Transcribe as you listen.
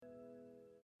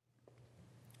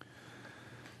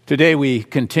Today we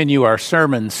continue our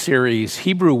sermon series,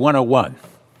 Hebrew 101,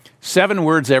 7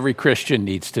 words every Christian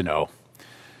needs to know.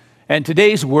 And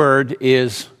today's word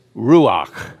is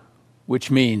Ruach, which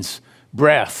means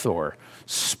breath or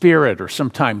spirit or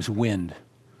sometimes wind.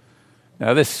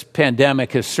 Now this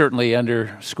pandemic has certainly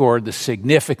underscored the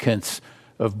significance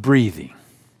of breathing.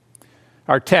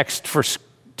 Our text for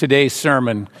today's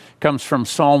sermon comes from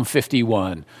Psalm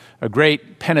 51, a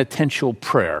great penitential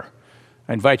prayer.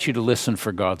 I invite you to listen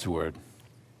for God's word.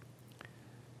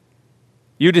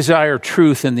 You desire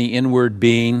truth in the inward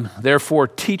being, therefore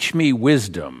teach me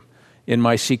wisdom in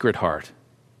my secret heart.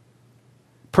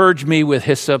 Purge me with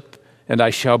hyssop, and I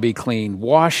shall be clean.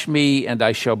 Wash me, and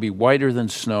I shall be whiter than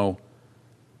snow.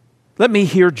 Let me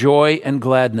hear joy and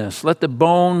gladness. Let the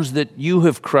bones that you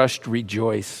have crushed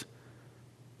rejoice.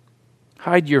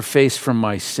 Hide your face from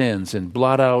my sins and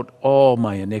blot out all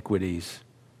my iniquities.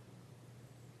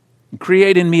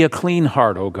 Create in me a clean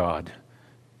heart, O God,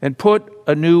 and put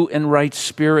a new and right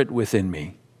spirit within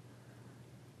me.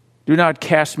 Do not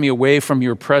cast me away from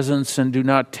your presence, and do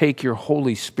not take your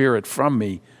Holy Spirit from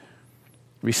me.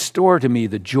 Restore to me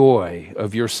the joy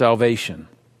of your salvation,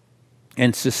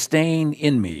 and sustain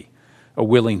in me a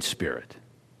willing spirit.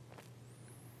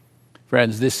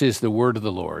 Friends, this is the word of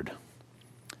the Lord.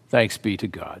 Thanks be to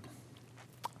God.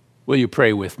 Will you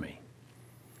pray with me?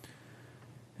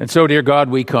 And so, dear God,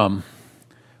 we come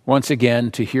once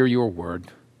again to hear your word.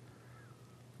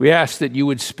 We ask that you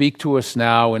would speak to us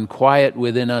now and quiet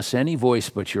within us any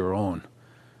voice but your own,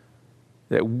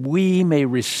 that we may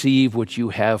receive what you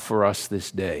have for us this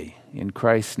day. In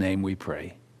Christ's name we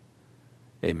pray.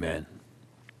 Amen.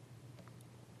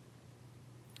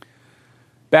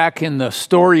 Back in the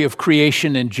story of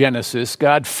creation in Genesis,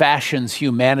 God fashions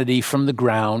humanity from the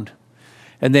ground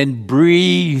and then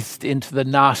breathed into the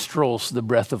nostrils the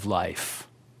breath of life,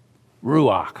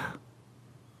 Ruach.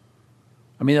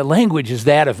 I mean, the language is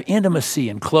that of intimacy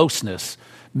and closeness,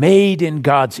 made in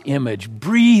God's image,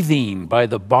 breathing by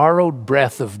the borrowed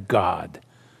breath of God.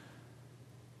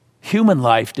 Human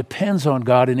life depends on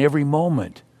God in every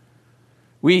moment.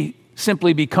 We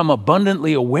simply become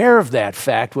abundantly aware of that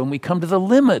fact when we come to the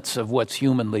limits of what's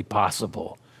humanly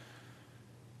possible,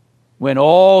 when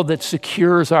all that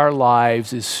secures our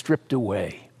lives is stripped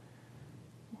away.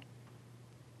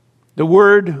 The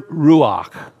word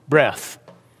Ruach, breath,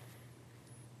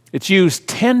 it's used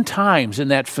 10 times in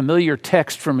that familiar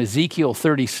text from Ezekiel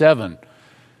 37.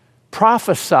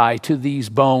 Prophesy to these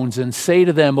bones and say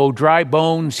to them, O dry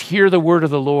bones, hear the word of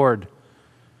the Lord.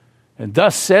 And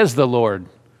thus says the Lord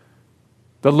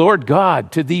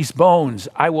God, to these bones,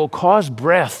 I will cause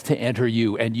breath to enter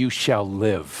you, and you shall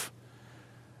live.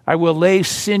 I will lay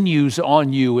sinews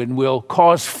on you and will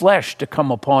cause flesh to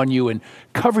come upon you and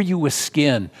cover you with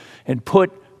skin and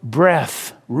put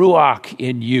breath, Ruach,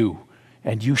 in you,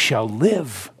 and you shall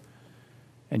live,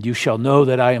 and you shall know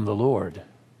that I am the Lord.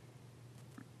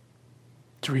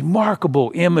 It's a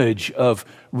remarkable image of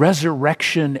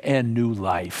resurrection and new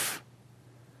life.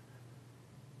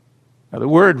 Now, the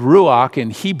word Ruach in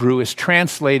Hebrew is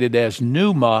translated as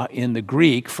pneuma in the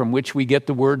Greek, from which we get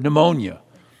the word pneumonia.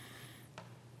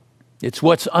 It's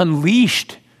what's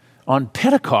unleashed on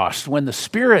Pentecost when the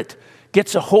Spirit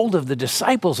gets a hold of the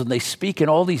disciples and they speak in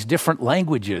all these different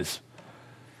languages.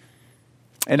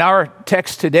 And our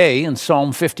text today in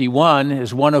Psalm 51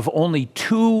 is one of only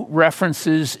 2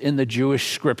 references in the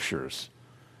Jewish scriptures,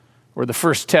 or the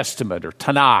First Testament, or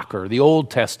Tanakh, or the Old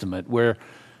Testament, where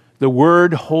the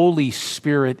word Holy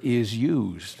Spirit is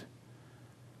used.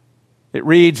 It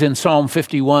reads in Psalm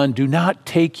 51, do not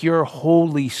take your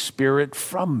Holy Spirit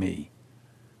from me.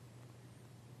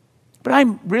 But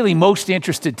I'm really most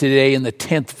interested today in the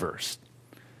 10th verse.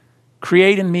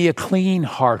 Create in me a clean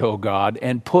heart, O God,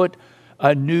 and put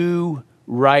a new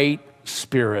right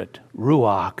spirit,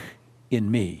 Ruach, in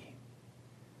me.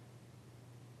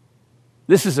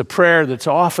 This is a prayer that's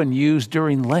often used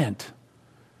during Lent.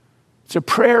 It's a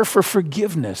prayer for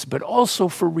forgiveness, but also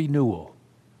for renewal.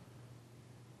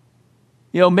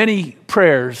 You know, many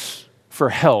prayers for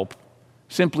help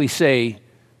simply say,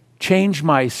 change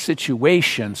my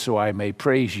situation so I may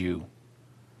praise you.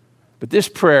 But this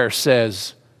prayer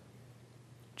says,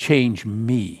 change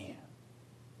me.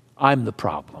 I'm the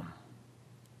problem.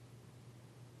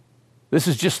 This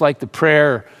is just like the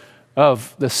prayer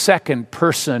of the second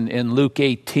person in Luke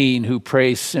 18 who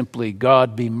prays simply,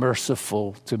 God be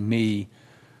merciful to me,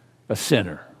 a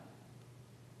sinner.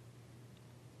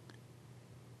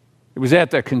 It was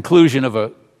at the conclusion of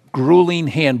a grueling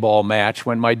handball match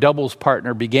when my doubles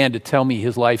partner began to tell me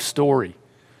his life story.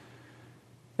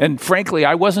 And frankly,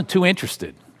 I wasn't too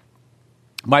interested.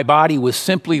 My body was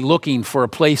simply looking for a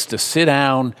place to sit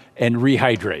down and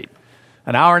rehydrate.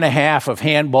 An hour and a half of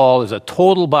handball is a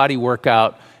total body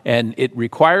workout, and it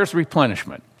requires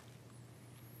replenishment.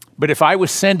 But if I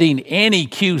was sending any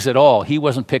cues at all, he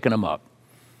wasn't picking them up.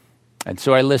 And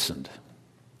so I listened.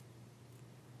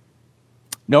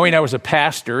 Knowing I was a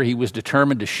pastor, he was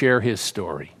determined to share his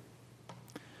story.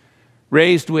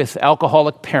 Raised with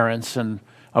alcoholic parents and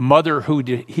a mother who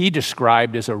he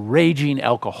described as a raging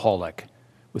alcoholic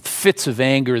with fits of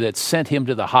anger that sent him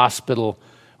to the hospital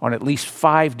on at least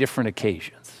 5 different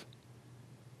occasions.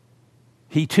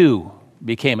 He too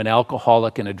became an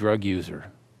alcoholic and a drug user.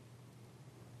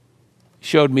 He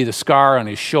showed me the scar on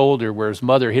his shoulder where his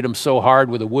mother hit him so hard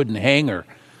with a wooden hanger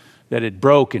that it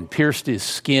broke and pierced his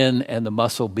skin and the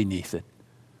muscle beneath it.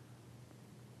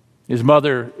 His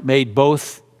mother made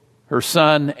both her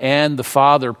son and the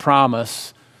father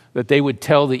promise that they would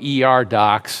tell the ER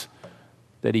docs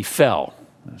that he fell.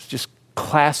 It's just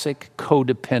classic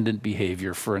codependent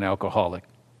behavior for an alcoholic.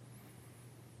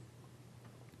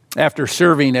 After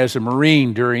serving as a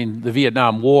Marine during the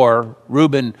Vietnam War,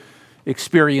 Reuben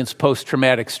experienced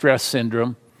post-traumatic stress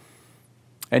syndrome,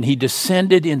 and he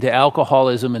descended into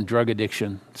alcoholism and drug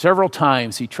addiction. Several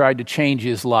times he tried to change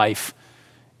his life,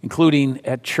 including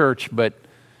at church, but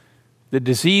the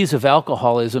disease of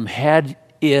alcoholism had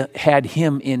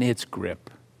him in its grip,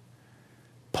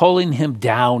 pulling him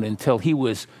down until he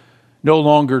was no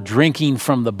longer drinking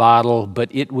from the bottle,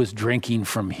 but it was drinking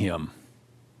from him.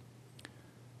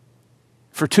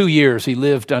 For 2 years, he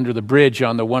lived under the bridge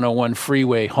on the 101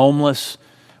 freeway, homeless,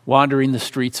 wandering the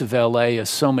streets of LA as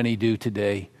so many do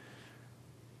today.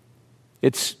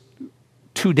 It's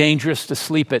too dangerous to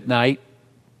sleep at night,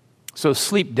 so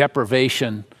sleep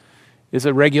deprivation is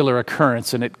a regular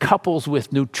occurrence, and it couples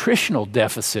with nutritional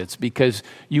deficits because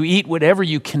you eat whatever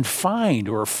you can find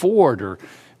or afford or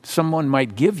someone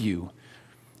might give you.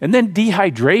 And then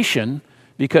dehydration,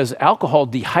 because alcohol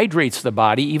dehydrates the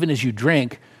body even as you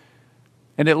drink,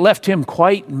 and it left him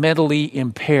quite mentally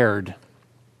impaired.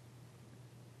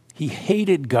 He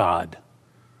hated God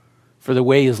for the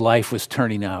way his life was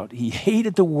turning out. He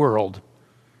hated the world,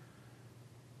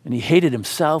 and he hated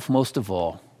himself most of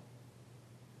all.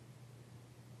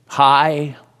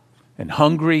 High and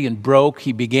hungry and broke,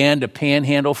 he began to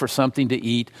panhandle for something to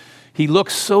eat. He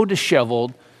looked so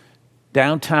disheveled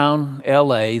downtown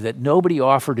LA that nobody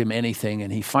offered him anything,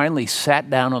 and he finally sat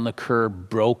down on the curb,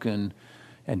 broken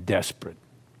and desperate.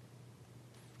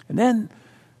 And then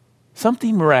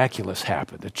something miraculous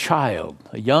happened.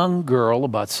 A young girl,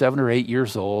 about 7 or 8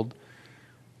 years old,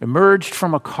 emerged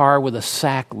from a car with a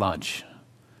sack lunch,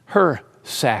 her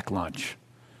sack lunch.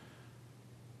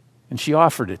 And she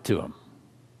offered it to him.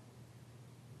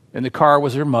 In the car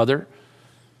was her mother.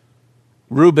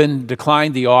 Reuben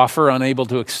declined the offer, unable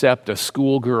to accept a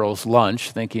schoolgirl's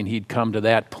lunch, thinking he'd come to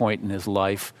that point in his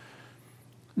life.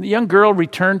 The young girl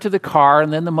returned to the car,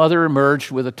 and then the mother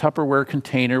emerged with a Tupperware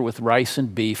container with rice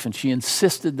and beef, and she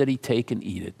insisted that he take and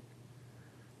eat it.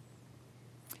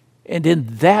 And in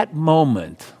that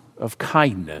moment of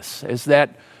kindness, as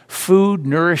that food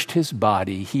nourished his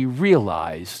body, he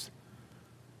realized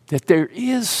that there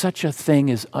is such a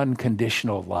thing as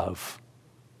unconditional love.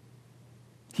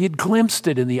 He had glimpsed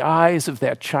it in the eyes of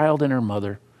that child and her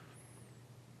mother.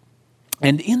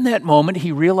 And in that moment,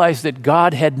 he realized that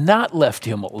God had not left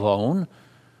him alone,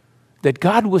 that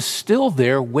God was still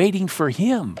there waiting for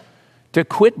him to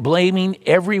quit blaming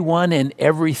everyone and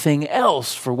everything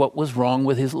else for what was wrong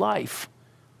with his life.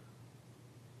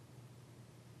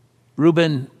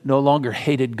 Reuben no longer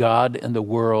hated God and the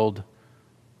world,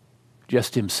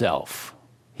 just himself.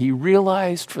 He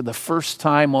realized for the first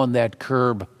time on that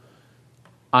curb,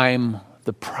 I'm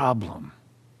the problem.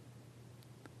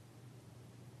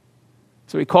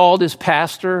 So he called his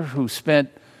pastor, who spent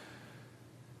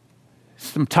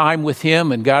some time with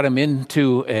him and got him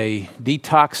into a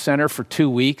detox center for 2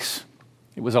 weeks.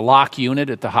 It was a lock unit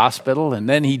at the hospital, and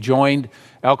then he joined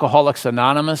Alcoholics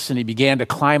Anonymous, and he began to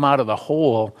climb out of the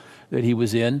hole that he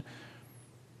was in.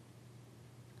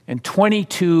 And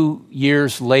 22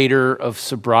 years later of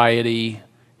sobriety,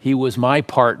 he was my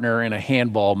partner in a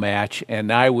handball match, and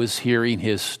I was hearing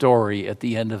his story at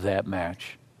the end of that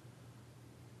match.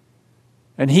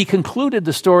 And he concluded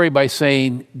the story by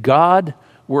saying, God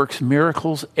works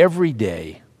miracles every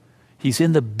day. He's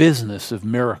in the business of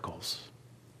miracles.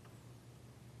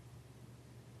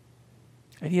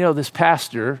 And you know, this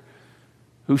pastor,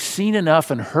 who's seen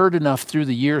enough and heard enough through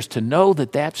the years to know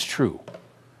that that's true,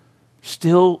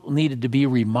 still needed to be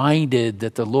reminded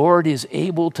that the Lord is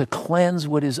able to cleanse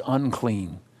what is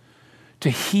unclean,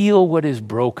 to heal what is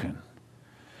broken,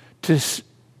 to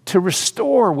to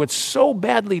restore what's so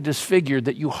badly disfigured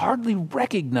that you hardly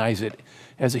recognize it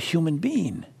as a human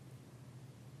being.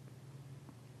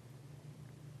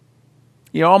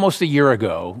 You know, almost a year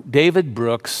ago, David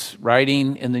Brooks,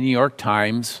 writing in the New York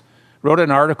Times, wrote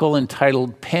an article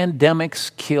entitled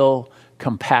 "Pandemics Kill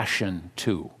Compassion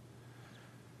Too."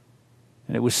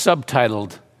 And it was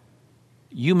subtitled,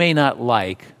 "You May Not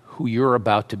Like Who You're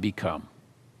About to Become."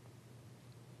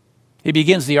 He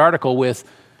begins the article with,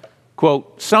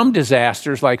 quote, "Some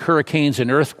disasters like hurricanes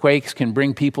and earthquakes can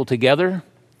bring people together,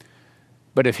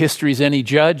 but if history's any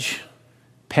judge,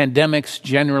 pandemics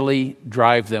generally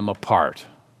drive them apart,"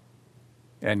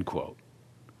 end quote.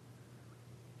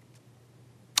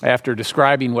 After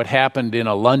describing what happened in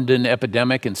a London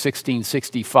epidemic in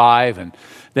 1665, and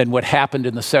then what happened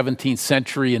in the 17th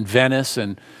century in Venice,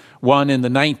 and one in the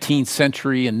 19th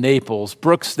century in Naples,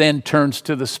 Brooks then turns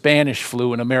to the Spanish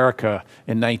flu in America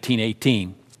in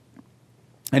 1918.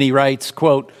 And he writes,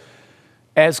 quote,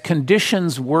 "As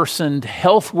conditions worsened,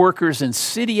 health workers in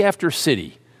city after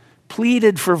city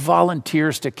pleaded for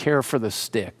volunteers to care for the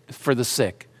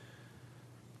sick.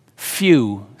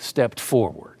 Few stepped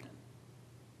forward,"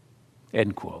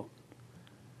 end quote.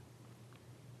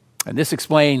 And this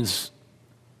explains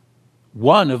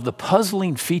one of the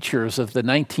puzzling features of the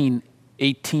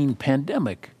 1918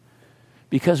 pandemic,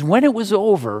 because when it was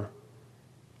over,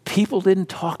 people didn't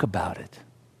talk about it.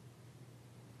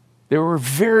 There were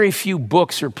very few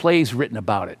books or plays written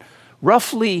about it.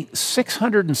 Roughly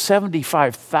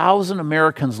 675,000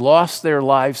 Americans lost their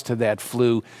lives to that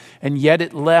flu, and yet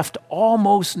it left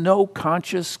almost no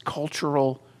conscious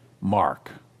cultural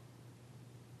mark.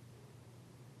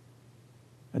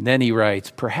 And then he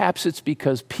writes, "Perhaps it's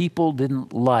because people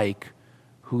didn't like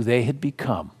who they had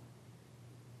become."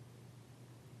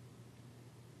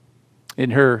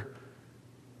 In her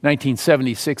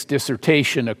 1976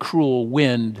 dissertation, "A Cruel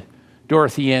Wind,"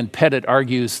 Dorothy Ann Pettit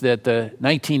argues that the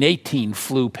 1918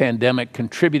 flu pandemic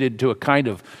contributed to a kind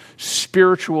of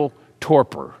spiritual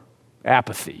torpor,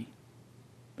 apathy,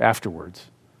 afterwards.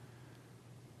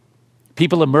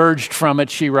 People emerged from it,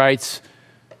 she writes,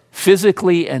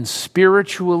 physically and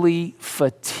spiritually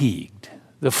fatigued.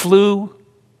 The flu,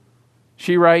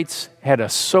 she writes, had a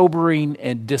sobering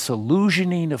and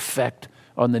disillusioning effect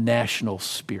on the national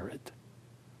spirit.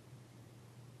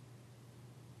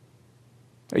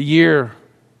 A year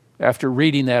after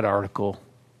reading that article,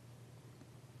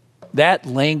 that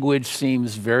language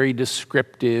seems very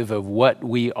descriptive of what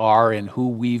we are and who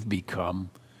we've become.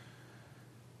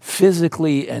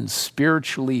 Physically and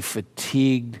spiritually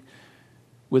fatigued,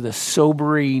 with a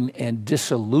sobering and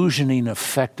disillusioning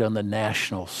effect on the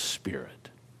national spirit.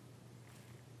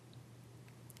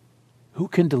 Who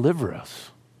can deliver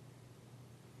us?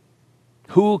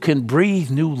 Who can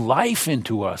breathe new life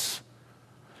into us?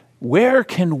 Where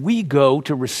can we go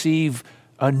to receive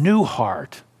a new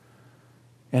heart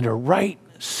and a right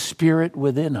spirit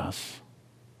within us?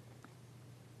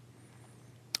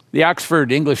 The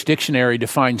Oxford English Dictionary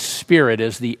defines spirit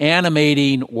as the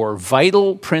animating or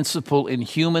vital principle in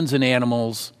humans and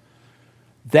animals,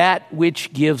 that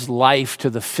which gives life to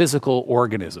the physical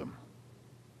organism.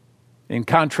 In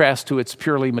contrast to its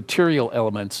purely material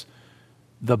elements,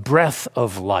 the breath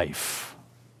of life,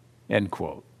 end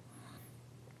quote.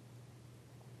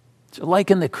 So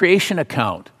like in the creation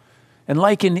account, and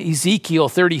like in Ezekiel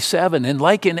 37, and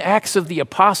like in Acts of the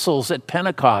Apostles at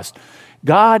Pentecost,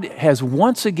 God has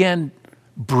once again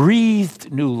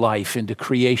breathed new life into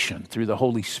creation through the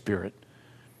Holy Spirit,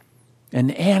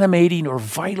 an animating or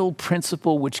vital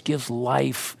principle which gives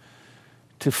life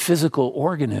to physical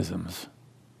organisms.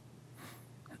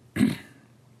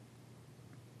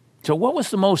 So what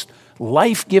was the most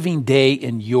life-giving day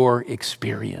in your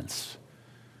experience?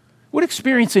 What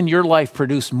experience in your life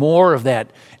produced more of that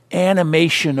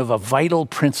animation of a vital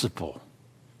principle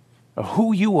of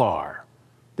who you are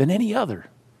than any other?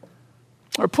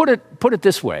 Or put it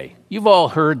this way. You've all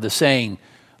heard the saying,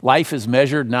 life is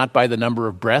measured not by the number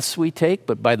of breaths we take,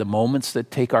 but by the moments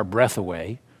that take our breath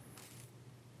away.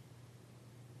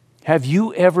 Have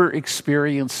you ever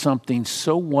experienced something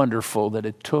so wonderful that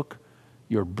it took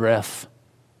your breath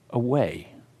away?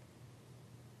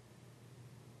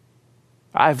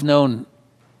 I've known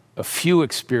a few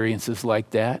experiences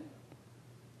like that.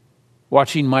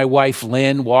 Watching my wife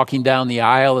Lynn walking down the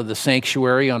aisle of the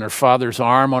sanctuary on her father's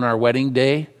arm on our wedding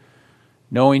day,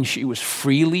 knowing she was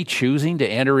freely choosing to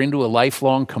enter into a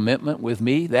lifelong commitment with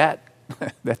me, that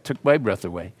took my breath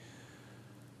away.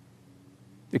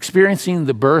 Experiencing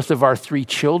the birth of our 3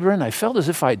 children, I felt as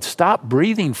if I'd stopped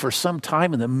breathing for some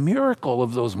time in the miracle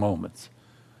of those moments.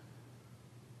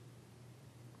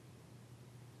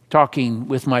 talking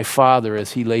with my father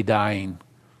as he lay dying.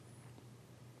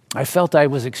 I felt I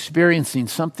was experiencing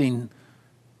something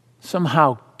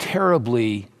somehow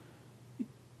terribly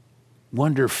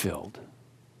wonder-filled.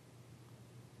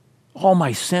 All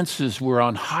my senses were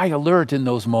on high alert in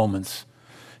those moments.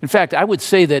 In fact, I would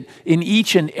say that in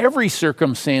each and every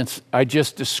circumstance I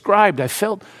just described, I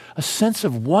felt a sense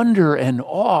of wonder and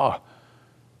awe,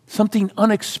 something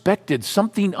unexpected,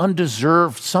 something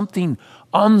undeserved, something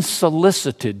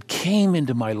unsolicited came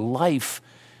into my life,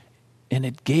 and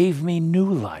it gave me new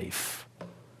life.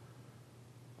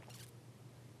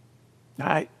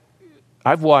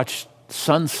 I've watched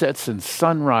sunsets and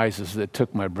sunrises that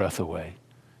took my breath away,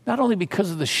 not only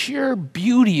because of the sheer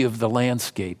beauty of the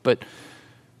landscape, but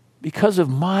because of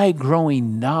my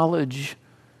growing knowledge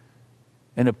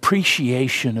and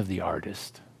appreciation of the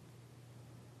artist.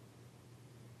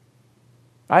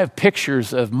 I have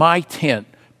pictures of my tent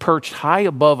perched high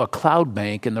above a cloud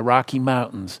bank in the Rocky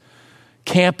Mountains,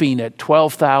 camping at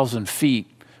 12,000 feet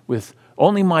with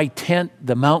only my tent,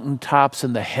 the mountaintops,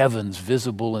 and the heavens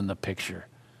visible in the picture.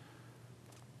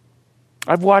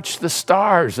 I've watched the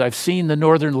stars. I've seen the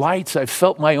northern lights. I've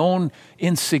felt my own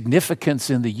insignificance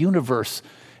in the universe,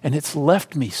 and it's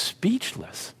left me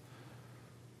speechless.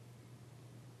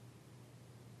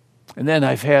 And then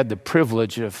I've had the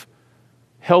privilege of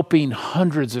helping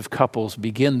hundreds of couples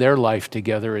begin their life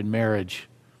together in marriage.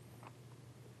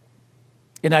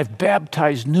 And I've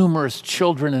baptized numerous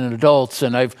children and adults,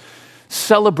 and I've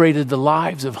celebrated the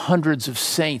lives of hundreds of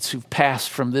saints who've passed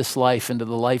from this life into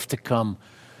the life to come.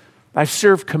 I've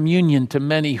served communion to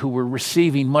many who were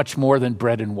receiving much more than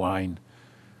bread and wine.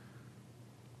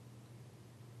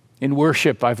 In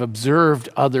worship, I've observed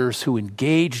others who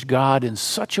engaged God in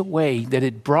such a way that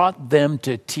it brought them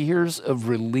to tears of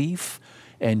relief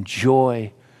and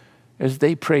joy as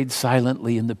they prayed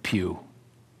silently in the pew.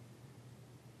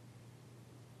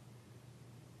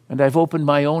 And I've opened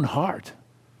my own heart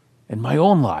and my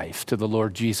own life to the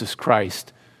Lord Jesus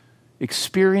Christ,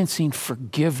 experiencing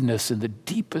forgiveness in the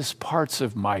deepest parts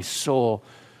of my soul,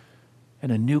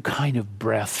 and a new kind of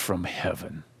breath from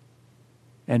heaven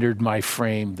entered my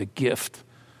frame, the gift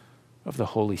of the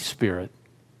Holy Spirit.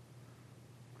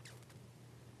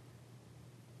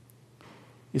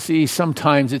 You see,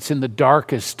 sometimes it's in the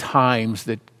darkest times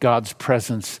that God's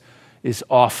presence is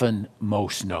often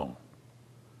most known.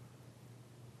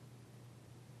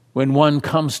 When one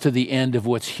comes to the end of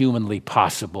what's humanly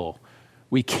possible,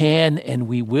 we can and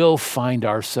we will find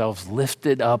ourselves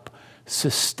lifted up,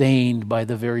 sustained by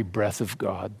the very breath of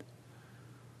God.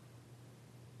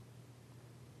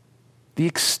 The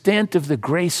extent of the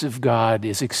grace of God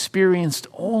is experienced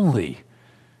only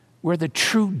where the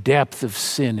true depth of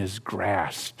sin is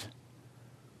grasped.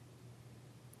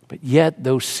 But yet,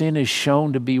 though sin is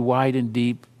shown to be wide and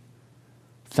deep,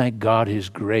 thank God His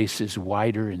grace is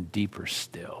wider and deeper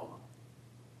still.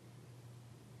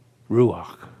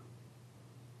 Ruach.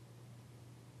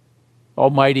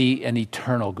 Almighty and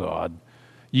eternal God,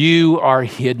 you are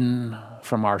hidden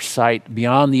from our sight,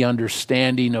 beyond the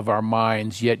understanding of our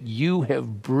minds, yet you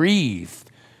have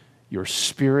breathed your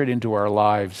Spirit into our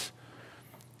lives.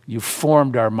 You've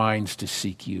formed our minds to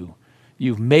seek you.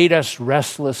 You've made us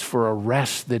restless for a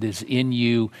rest that is in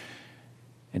you,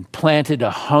 and planted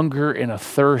a hunger and a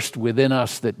thirst within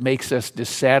us that makes us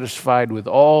dissatisfied with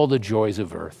all the joys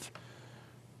of earth.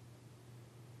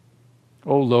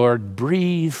 Oh Lord,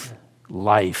 breathe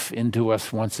life into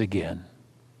us once again.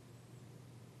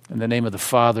 In the name of the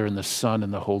Father, and the Son,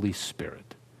 and the Holy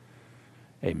Spirit.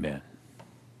 Amen.